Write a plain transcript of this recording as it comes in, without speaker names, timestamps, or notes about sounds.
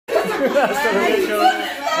Hasta luego.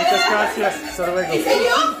 Muchas gracias. Hasta luego. ¿En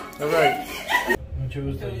serio? All right. Mucho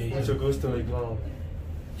gusto, Jay. Mucho gusto, igual.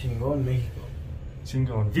 Chingón, México.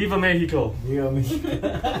 Chingón. ¡Viva México! Viva México.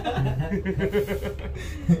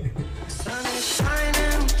 Sun is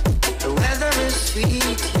shining, the weather is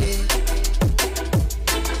sweet, yeah.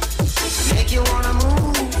 Make you wanna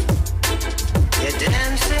move, you're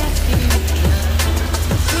dancing feet.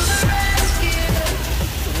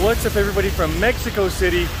 What's up, everybody from Mexico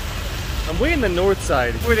City? I'm way in the north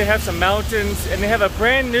side where they have some mountains and they have a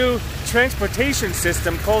brand new transportation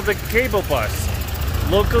system called the cable bus.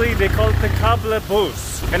 Locally, they call it the cable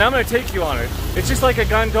bus. And I'm gonna take you on it. It's just like a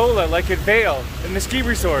gondola, like at Vail in the ski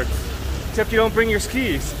resorts. Except you don't bring your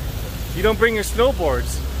skis. You don't bring your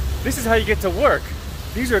snowboards. This is how you get to work.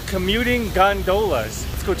 These are commuting gondolas.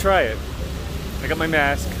 Let's go try it. I got my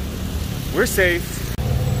mask. We're safe.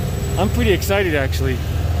 I'm pretty excited, actually.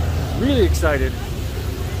 Really excited.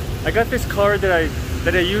 I got this card that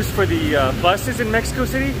I use for the buses in Mexico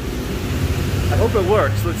City. I hope it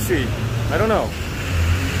works. Let's see. I don't know.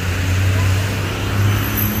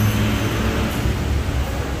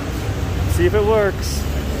 See if it works.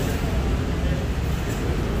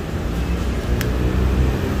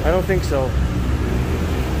 I don't think so.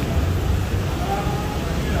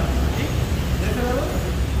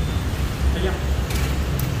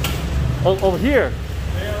 Oh, over here.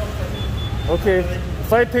 Okay,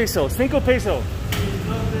 5 pesos, 5 pesos.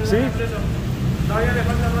 See?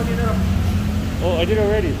 Oh, I did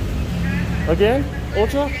already. Again?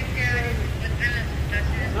 Ocho?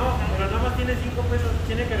 No, pero nada más tiene 5 pesos,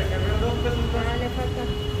 tiene que recargar 2 pesos.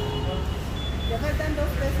 Le faltan 2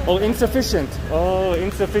 pesos. Oh, insufficient. Oh,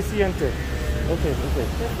 insuficiente. Okay, okay.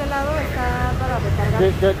 De este lado está para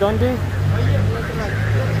recargar. ¿Dónde?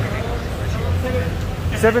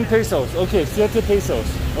 7 pesos. Okay, 7 pesos.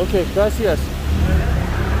 Okay, gracias.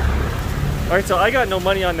 Alright, so I got no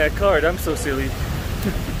money on that card. I'm so silly.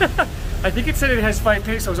 I think it said it has 5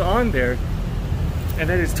 pesos on there, and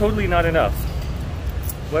that is totally not enough.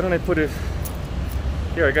 Why don't I put it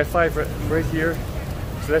here? I got 5 right here,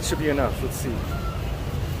 so that should be enough. Let's see.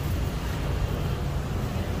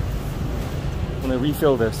 When I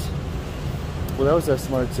refill this. Well, that was a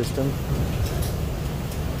smart system.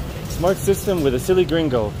 Smart system with a silly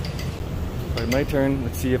gringo. Alright, my turn.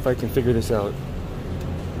 Let's see if I can figure this out.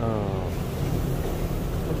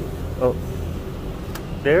 Oh.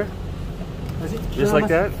 There? Just like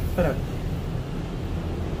that?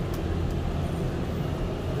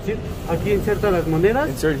 Aquí inserta las monedas.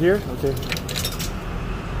 Insert here? Okay.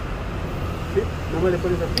 Sí, nomás le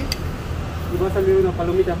pones aquí y va a salir una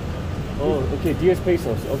palomita. Oh, okay, 10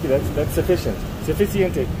 pesos. Okay, that's sufficient.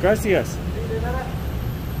 Suficiente. Gracias.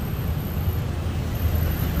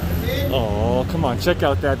 Oh, come on, check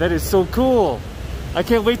out that. That is so cool. I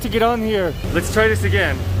can't wait to get on here. Let's try this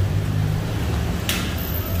again.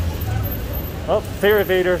 Oh, fare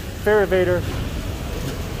evader, fare evader.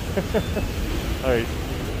 Alright,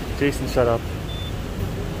 Jason, shut up.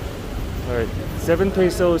 Alright, 7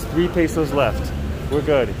 pesos, 3 pesos left. We're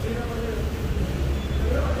good.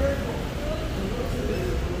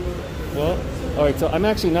 Well, alright, so I'm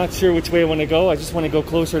actually not sure which way I want to go. I just want to go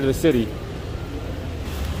closer to the city.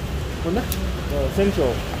 ¿Dónde?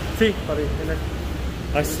 Central. Sí, para ir.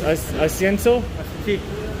 Asiento? Sí.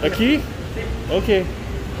 Aquí? Sí. Okay.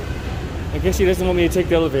 I guess he doesn't want me to take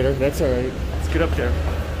the elevator. That's alright. Let's get up there.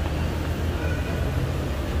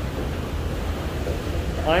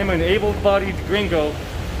 I'm an able-bodied gringo.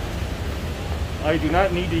 I do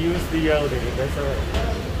not need to use the elevator. That's alright.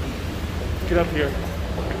 Let's get up here.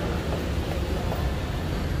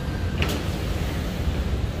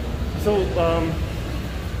 So,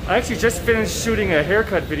 I actually just finished shooting a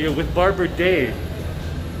haircut video with Barber Dave.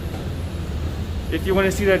 If you want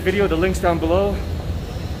to see that video, the link's down below.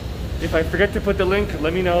 If I forget to put the link,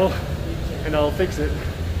 let me know and I'll fix it.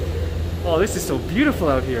 Oh, this is so beautiful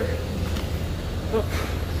out here. Oh.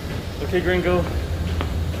 Okay, gringo.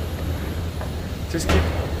 Just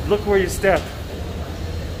look where you step.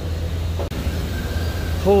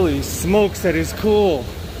 Holy smokes, that is cool.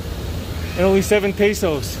 And only 7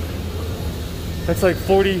 pesos. That's like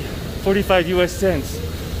 45 US cents.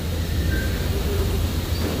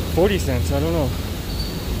 40 cents, I don't know.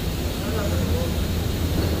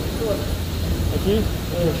 Aquí?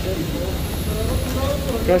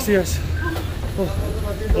 Gracias. Oh,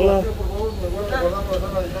 hola.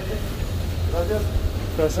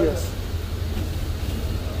 Gracias.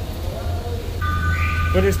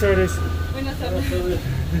 Buenas tardes. Buenas tardes.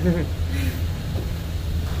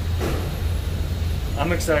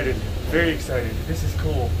 I'm excited. Very excited. This is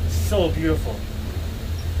cool. So beautiful.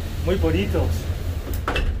 Muy bonitos.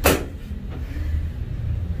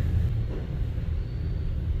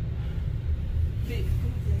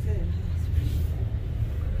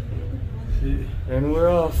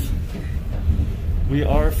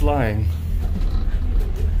 flying.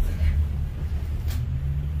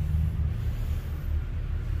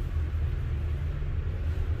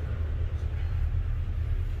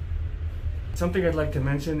 Something I'd like to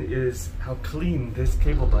mention is how clean this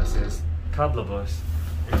cable bus is. Cable bus.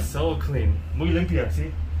 It's so clean. Muy limpia,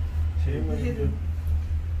 ¿sí? Sí, muy limpio.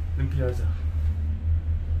 Limpieza.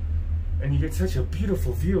 And you get such a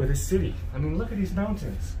beautiful view of this city. I mean, look at these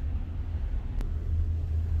mountains.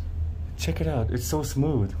 Check it out, it's so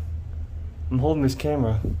smooth. I'm holding this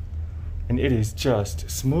camera and it is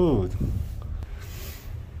just smooth.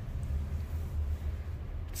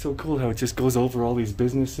 It's so cool how it just goes over all these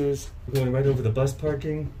businesses. We're going right over the bus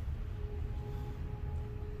parking.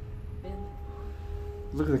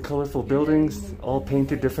 Look at the colorful buildings, all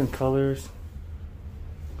painted different colors.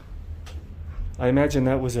 I imagine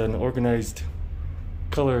that was an organized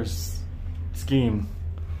colors scheme,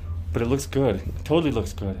 but it looks good. It totally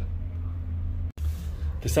looks good.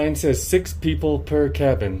 The sign says 6 people per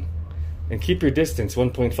cabin, and keep your distance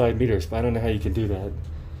 1.5 meters. I don't know how you can do that,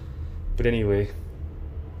 but anyway,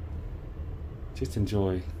 just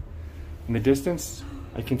enjoy. In the distance,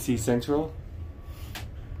 I can see Central.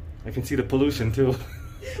 I can see the pollution too.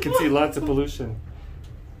 I can see lots of pollution.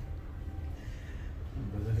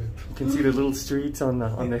 You can see the little streets on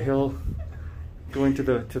the hill, going to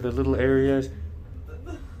the little areas.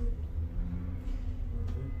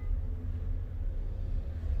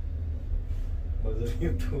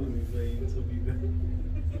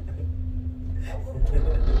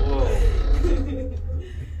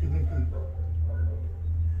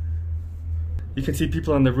 You can see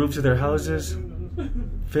people on the roofs of their houses.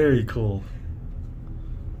 Very cool.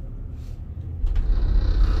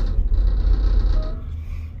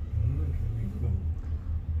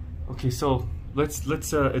 Okay, so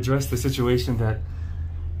let's address the situation that,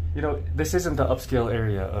 you know, this isn't the upscale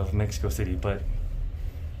area of Mexico City, but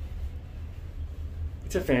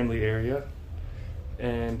it's a family area,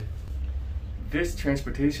 and this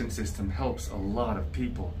transportation system helps a lot of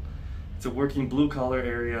people. It's a working blue-collar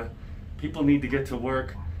area. People need to get to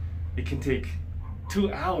work. It can take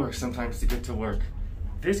 2 hours sometimes to get to work.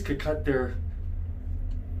 This could cut their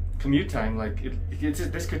commute time. Like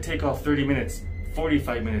this could take off 30 minutes,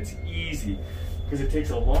 45 minutes, easy, because it takes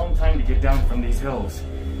a long time to get down from these hills.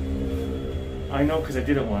 I know, because I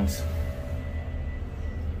did it once.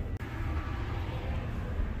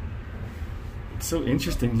 It's so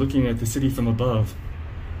interesting looking at the city from above.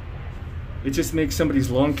 It just makes somebody's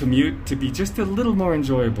long commute to be just a little more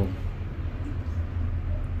enjoyable.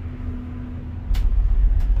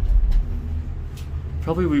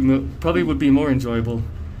 Probably would be more enjoyable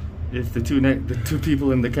if the two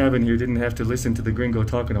people in the cabin here didn't have to listen to the gringo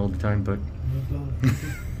talking all the time, but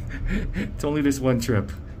it's only this one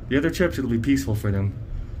trip. The other trips it'll be peaceful for them.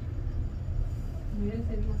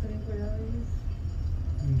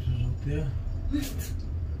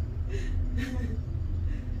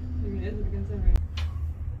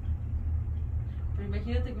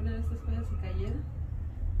 Imagínate que una de estas cosas se cayera.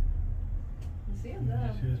 Sí,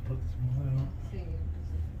 andaba. Sí, pues,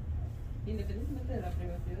 independientemente de la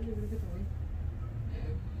privacidad, yo creo que también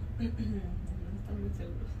no están muy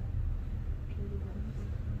seguros.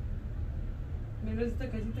 Mira esta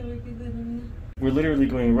casita, güey, que es de nómina. We're literally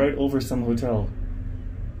going right over some hotel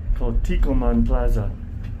called Ticoman Plaza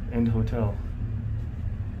and Hotel.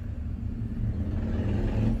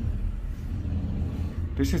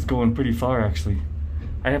 This is going pretty far, actually.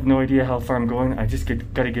 I have no idea how far I'm going. I just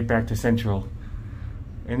gotta get back to Central.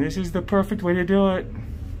 And this is the perfect way to do it.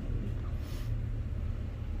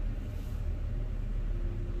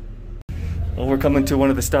 Oh, we're coming to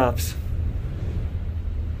one of the stops.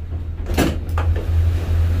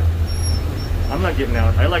 I'm not getting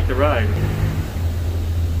out. I like the ride.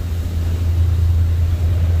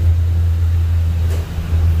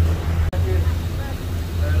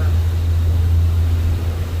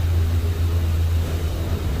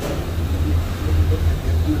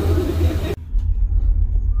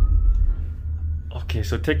 Okay,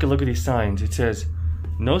 so take a look at these signs. It says,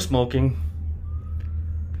 no smoking,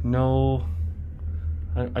 no,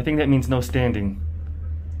 I think that means no standing.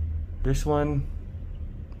 This one,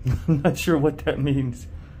 I'm not sure what that means.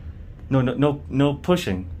 No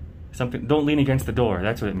pushing. Something, don't lean against the door,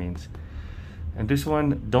 that's what it means. And this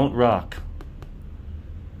one, don't rock.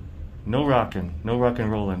 No rocking, no rock and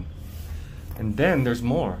rolling. And then there's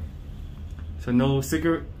more. So no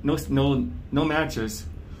cigarette, no matches.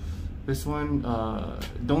 This one,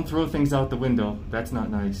 don't throw things out the window. That's not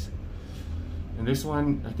nice. And this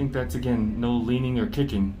one, I think that's again, no leaning or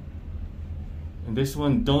kicking. And this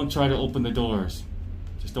one, don't try to open the doors.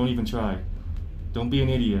 Just don't even try. Don't be an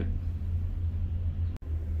idiot.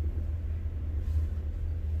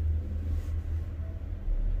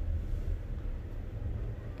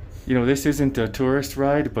 You know, this isn't a tourist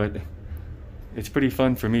ride, but it's pretty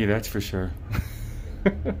fun for me, that's for sure.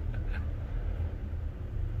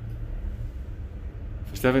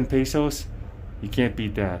 For 7 pesos, you can't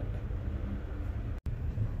beat that.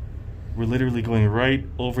 We're literally going right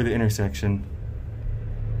over the intersection.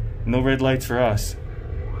 No red lights for us.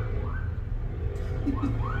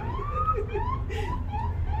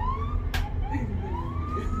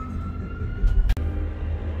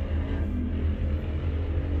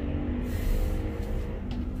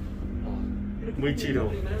 Muy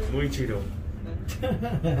chido, muy chido.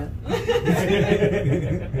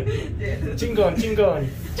 Chingon, chingon.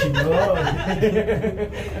 Chingón.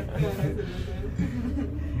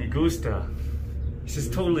 Me gusta. This is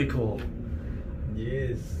totally cool.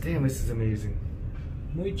 Yes. Damn, this is amazing.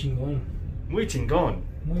 Muy chingón. Muy chingón.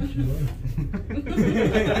 Muy chingón.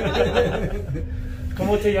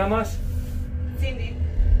 ¿Cómo te llamas? Cindy.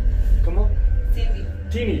 ¿Cómo? Cindy.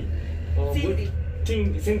 Tini. Oh, Cindy.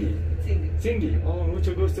 Cindy. Cindy. Cindy. Oh,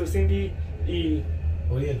 mucho gusto, Cindy. Y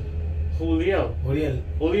Uriel. Juliel. Uriel.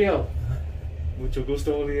 Juliel. Mucho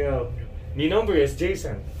gusto, Juliel. Mi nombre es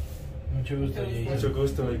Jason. Mucho gusto, Mucho Jason.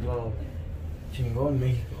 gusto, igual. Chingón,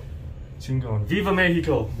 México. Chingón. Viva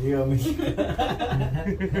Mexico. Viva México.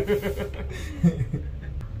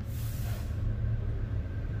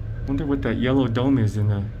 Wonder what that yellow dome is in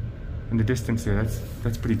the distance there.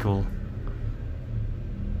 That's pretty cool.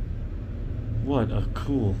 What a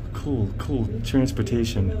cool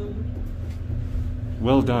transportation.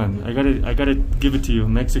 Well done. I gotta give it to you,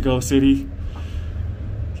 Mexico City.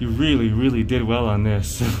 You really did well on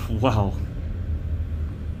this. Wow.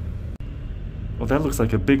 Well, that looks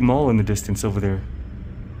like a big mall in the distance over there.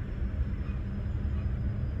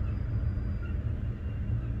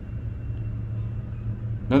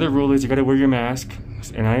 Another rule is you gotta wear your mask,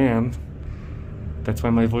 and I am. That's why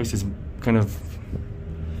my voice is kind of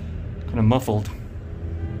muffled.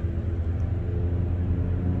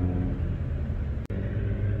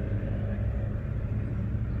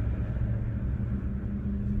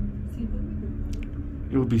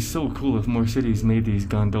 It would be so cool if more cities made these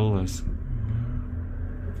gondolas.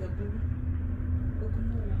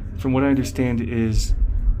 From what I understand is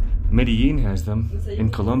Medellin has them in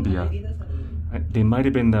Colombia. They might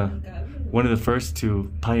have been one of the first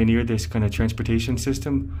to pioneer this kind of transportation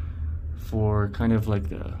system for kind of like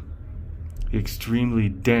the extremely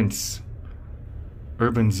dense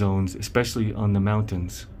urban zones, especially on the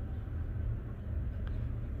mountains,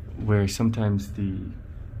 where sometimes the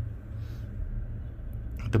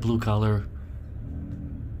blue collar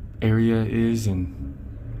area is, and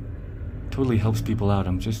totally helps people out.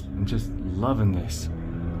 I'm just loving this.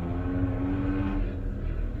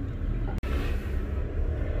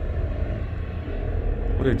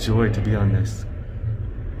 What a joy to be on this.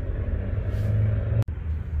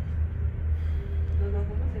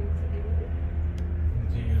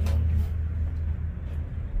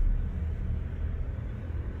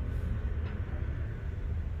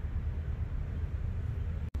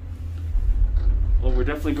 Well, we're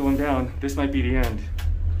definitely going down. This might be the end.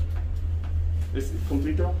 This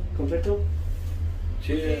completo? Completo?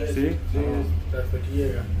 Sí, ¿Sí? Hasta aquí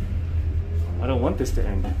llega. I don't want this to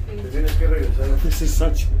end. Te tienes que regresar. This is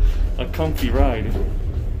such a comfy ride.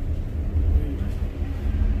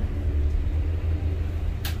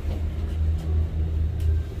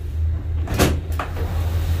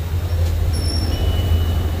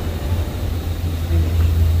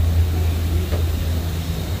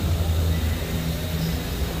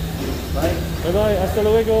 Bye. Bye bye, hasta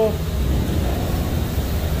luego.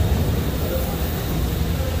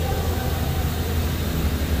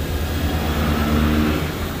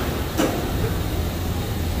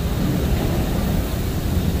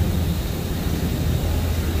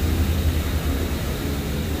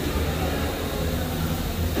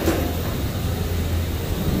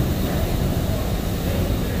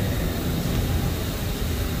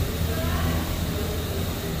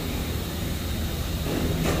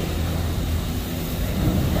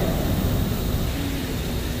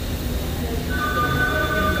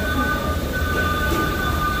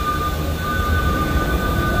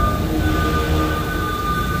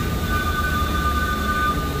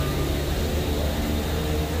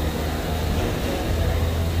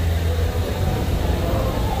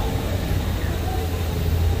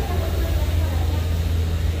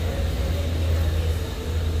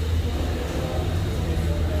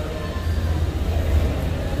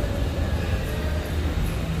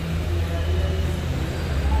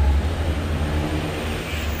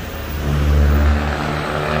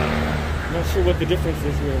 Not sure what the difference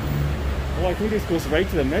is here. Oh, I think this goes right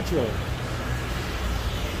to the metro.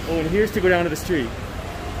 Oh, and here's to go down to the street.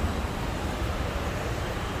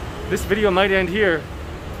 this video might end here.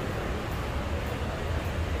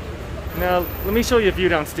 Now, let me show you a view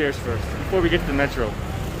downstairs first, before we get to the metro.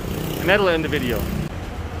 And that'll end the video.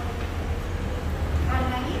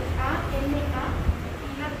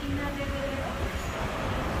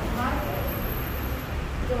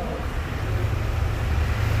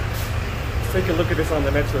 Let's take a look at this on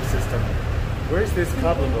the metro system. Where's this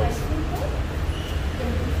cablebus?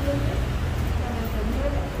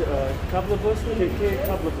 ¿Cablebus? ¿Qué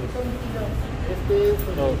cablebus? Este es el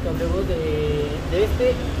cablebus de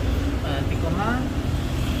este, Ticomán,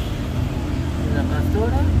 la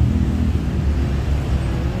Pastora,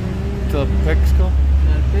 To Pexco?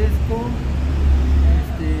 el Pesco,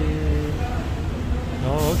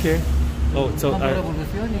 Oh, okay. Oh, so Campo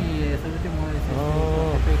Revolución y el último es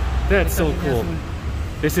Oh, Ecatepec. that's so Esta línea cool. azul.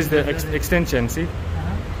 This is the extension, see? Ajá.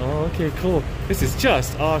 Oh, okay, cool. This is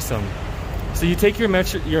just awesome. So you take your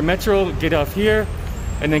metro, get off here,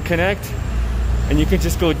 and then connect, and you can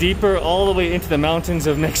just go deeper all the way into the mountains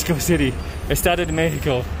of Mexico City, Estado de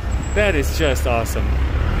Mexico. That is just awesome.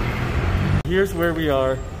 Here's where we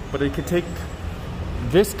are, but you can take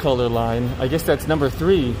this color line, I guess that's number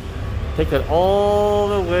 3, take that all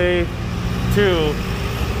the way to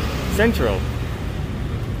Centro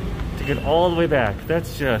to get all the way back.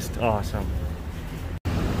 That's just awesome.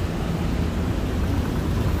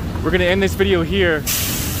 We're gonna end this video here,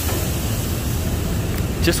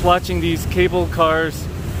 just watching these cable cars,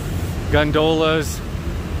 gondolas,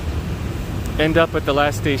 end up at the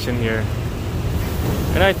last station here.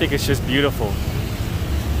 And I think it's just beautiful.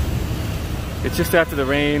 It's just after the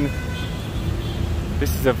rain.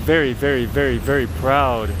 This is a very, very, very, very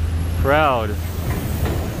proud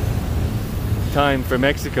time for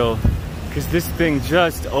Mexico, because this thing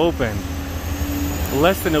just opened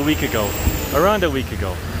less than a week ago, around a week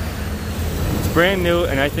ago. It's brand new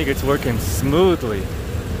and I think it's working smoothly.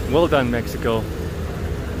 Well done, Mexico.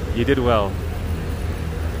 You did well.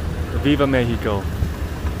 Viva Mexico.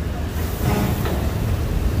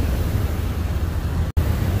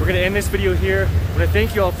 We're gonna end this video here. I wanna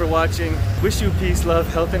thank you all for watching. Wish you peace, love,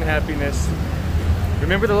 health, and happiness.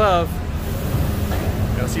 Remember the love.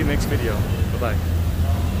 And I'll see you in the next video. Bye-bye.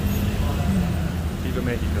 Viva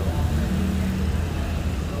Mexico.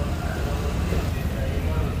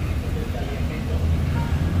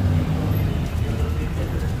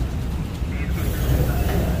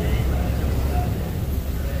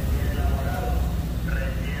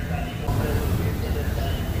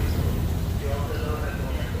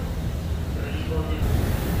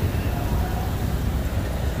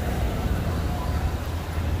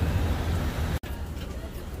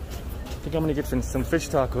 I think I'm gonna get some fish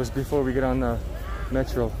tacos before we get on the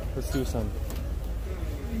metro. Let's do some.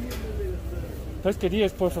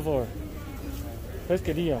 Pescadillas, por favor.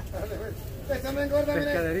 Pescadilla.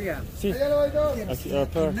 Pescadería. Sí. Aquí,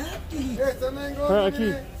 aquí.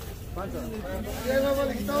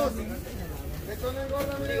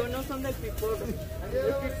 Digo, no son del piporro. El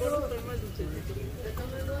piporro son más dulces. Eso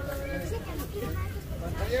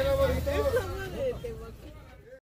no es de Tehuacán.